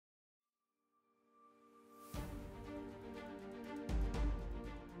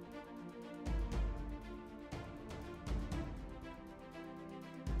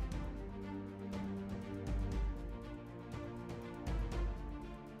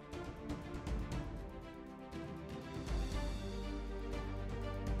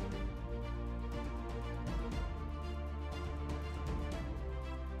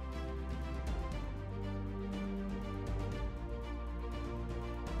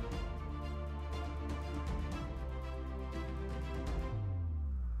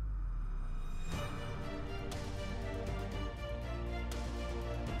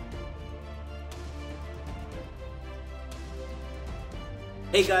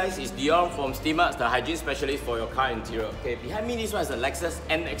Hey guys, it's Dion from Steamartes, the hygiene specialist for your car interior. Okay, behind me this one is a Lexus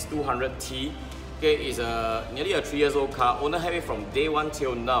NX200T. Okay, it's nearly a 3 years old car. Owner have it from day one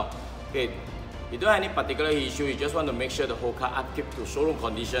till now. Okay, you don't have any particular issue. You just want to make sure the whole car upkeep to showroom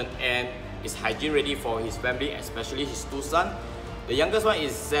condition and is hygiene ready for his family, especially his two sons. The youngest one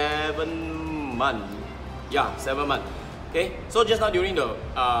is 7 months. Yeah, 7 months. Okay, so just now during the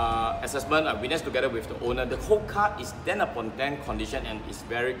assessment, I witnessed together with the owner, the whole car is 10 upon 10 condition and is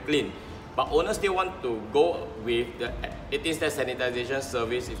very clean. But owner still want to go with the 18-step sanitization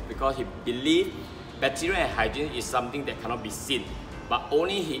service is because he believes bacteria and hygiene is something that cannot be seen. But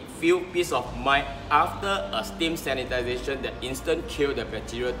only he feel peace of mind after a steam sanitization that instant kill the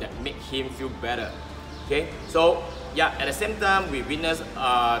bacteria that make him feel better. Okay, so yeah, at the same time we witnessed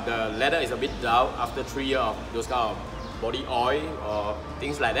the leather is a bit dull after 3 years of those kind of body oil or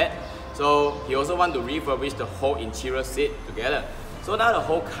things like that. So he also want to refurbish the whole interior seat together. So now the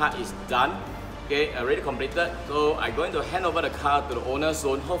whole car is done, okay, already completed. So I'm going to hand over the car to the owner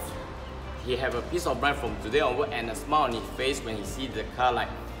soon. Hope he have a peace of mind from today onward and a smile on his face when he sees the car like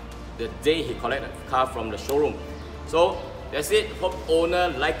the day he collected the car from the showroom. So that's it. Hope owner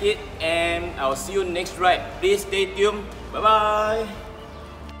like it and I'll see you next ride. Please stay tuned. Bye bye.